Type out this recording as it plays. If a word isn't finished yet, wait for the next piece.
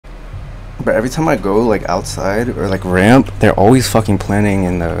But every time I go like outside or like ramp, they're always fucking planning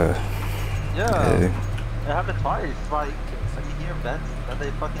in the. Yeah, Uh, it happened twice. Like you hear events, then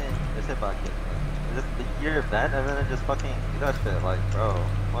they fucking they say back it. Just you hear event and then they just fucking do that shit. Like, bro,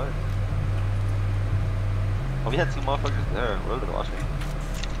 what? Oh, we had two motherfuckers there. What are they watching?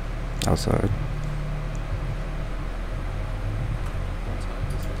 outside.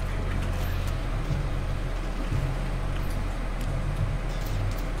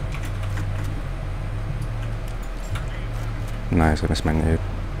 Nice, I missed my nade.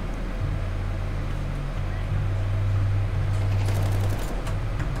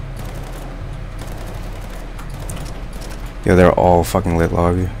 Yo, they're all fucking lit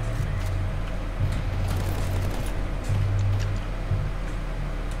lobby.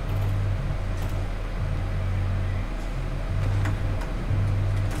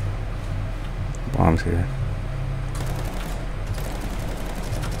 Bombs here.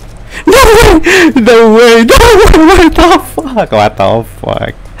 No way! No way! No way! What the fuck? What the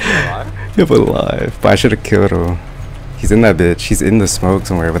fuck? Alive? You're alive. But I should have killed him. He's in that bitch. He's in the smoke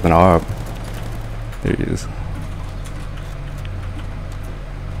somewhere with an op. There he is.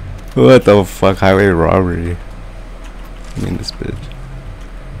 What the fuck? Highway robbery. I mean this bitch.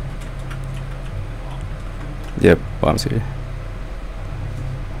 Yep, bombs here.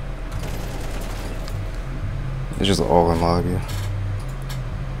 It's just all in lobby.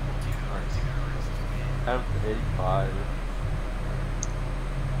 M85.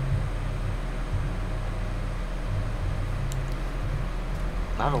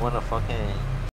 I haven't won a fucking